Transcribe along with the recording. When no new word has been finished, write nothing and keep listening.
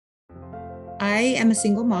I am a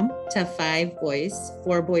single mom to 5 boys.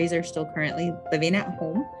 4 boys are still currently living at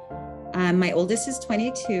home. My oldest is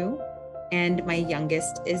 22 and my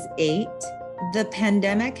youngest is 8. The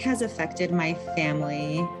pandemic has affected my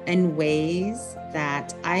family in ways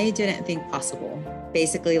that I didn't think possible.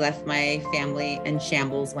 Basically left my family in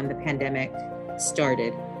shambles when the pandemic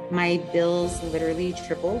started. My bills literally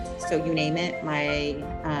tripled. So you name it, my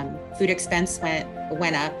food expense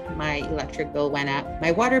went up, my electric bill went up,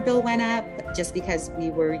 my water bill went up, just because we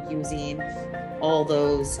were using all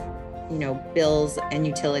those, bills and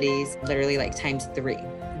utilities literally like times 3.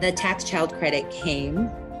 The tax child credit came,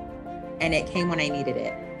 and it came when I needed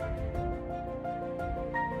it.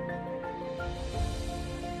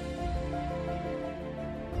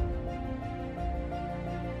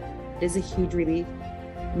 It is a huge relief,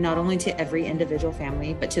 not only to every individual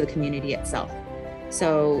family, but to the community itself.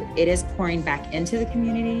 So it is pouring back into the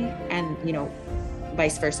community and,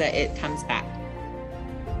 vice versa, it comes back.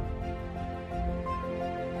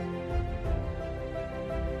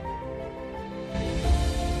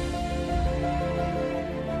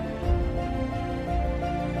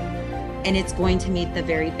 And it's going to meet the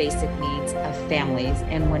very basic needs of families.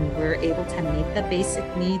 And when we're able to meet the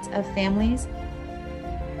basic needs of families,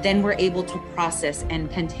 then we're able to process and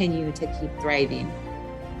continue to keep thriving.